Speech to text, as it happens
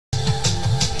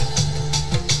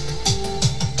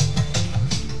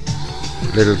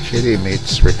Little kitty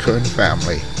meets Racoon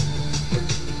family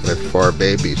with 4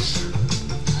 babies.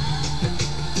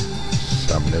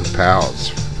 Some new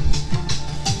pals.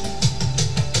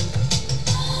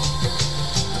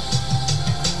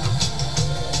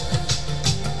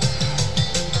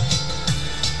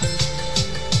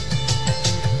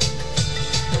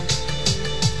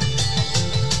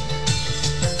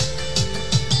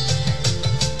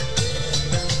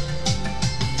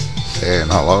 Saying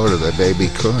hello to the baby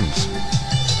coons.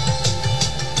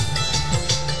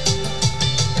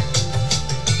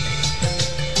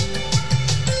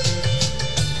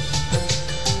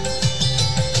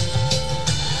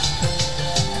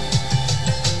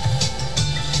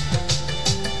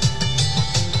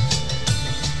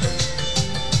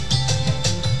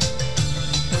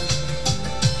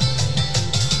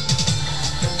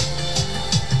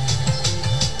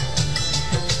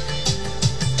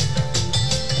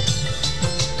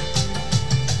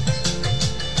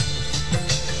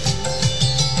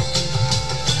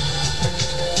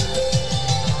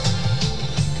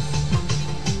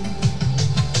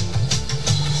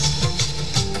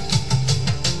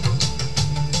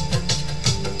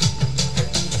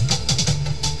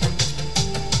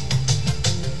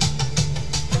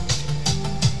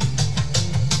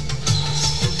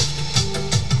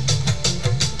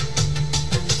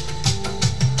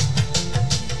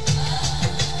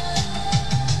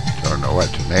 Don't know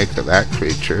what to make of that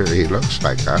creature. He looks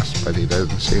like us, but he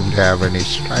doesn't seem to have any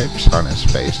stripes on his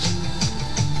face.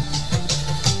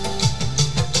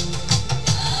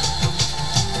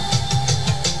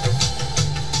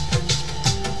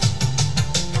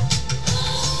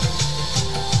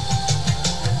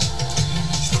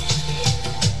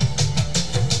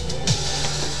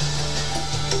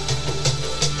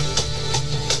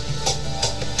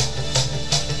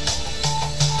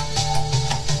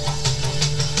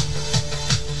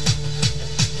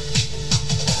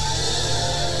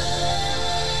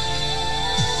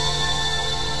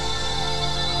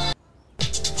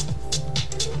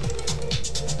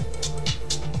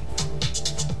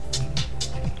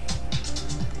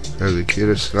 They're the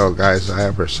cutest little guys I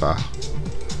ever saw.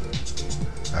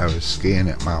 I was skiing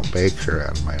at Mount Baker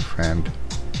and my friend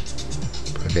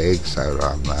put eggs out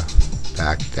on the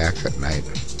back deck at night.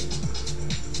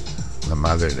 The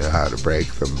mother knew how to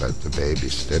break them, but the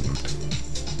babies didn't.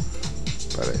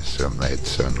 But I assume they'd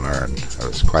soon learn. It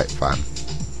was quite fun.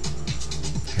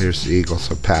 Here's the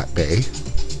eagles of Pat Bay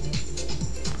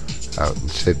out in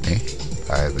Sydney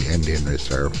by the Indian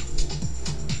Reserve.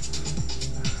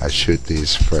 I shoot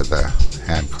these for the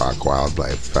Hancock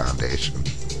Wildlife Foundation.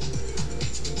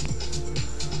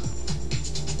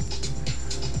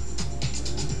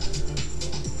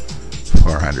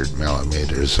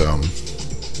 .400mm zoom.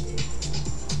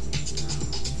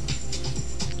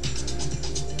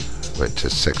 Which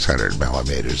is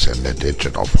 600mm in the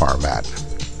digital format.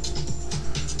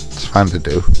 It's fun to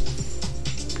do.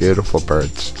 Beautiful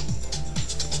birds.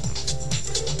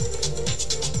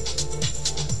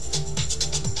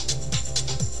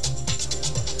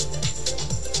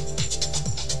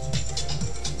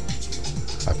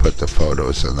 I put the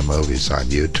photos and the movies on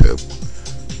YouTube.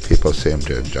 People seem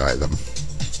to enjoy them.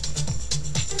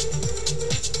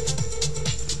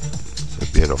 It's a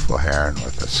beautiful heron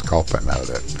with a sculpin out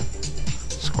at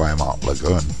Esquimalt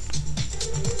Lagoon.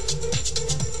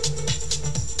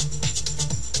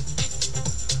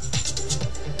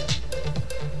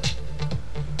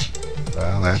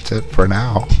 Well, that's it for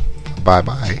now.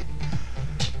 Bye-bye.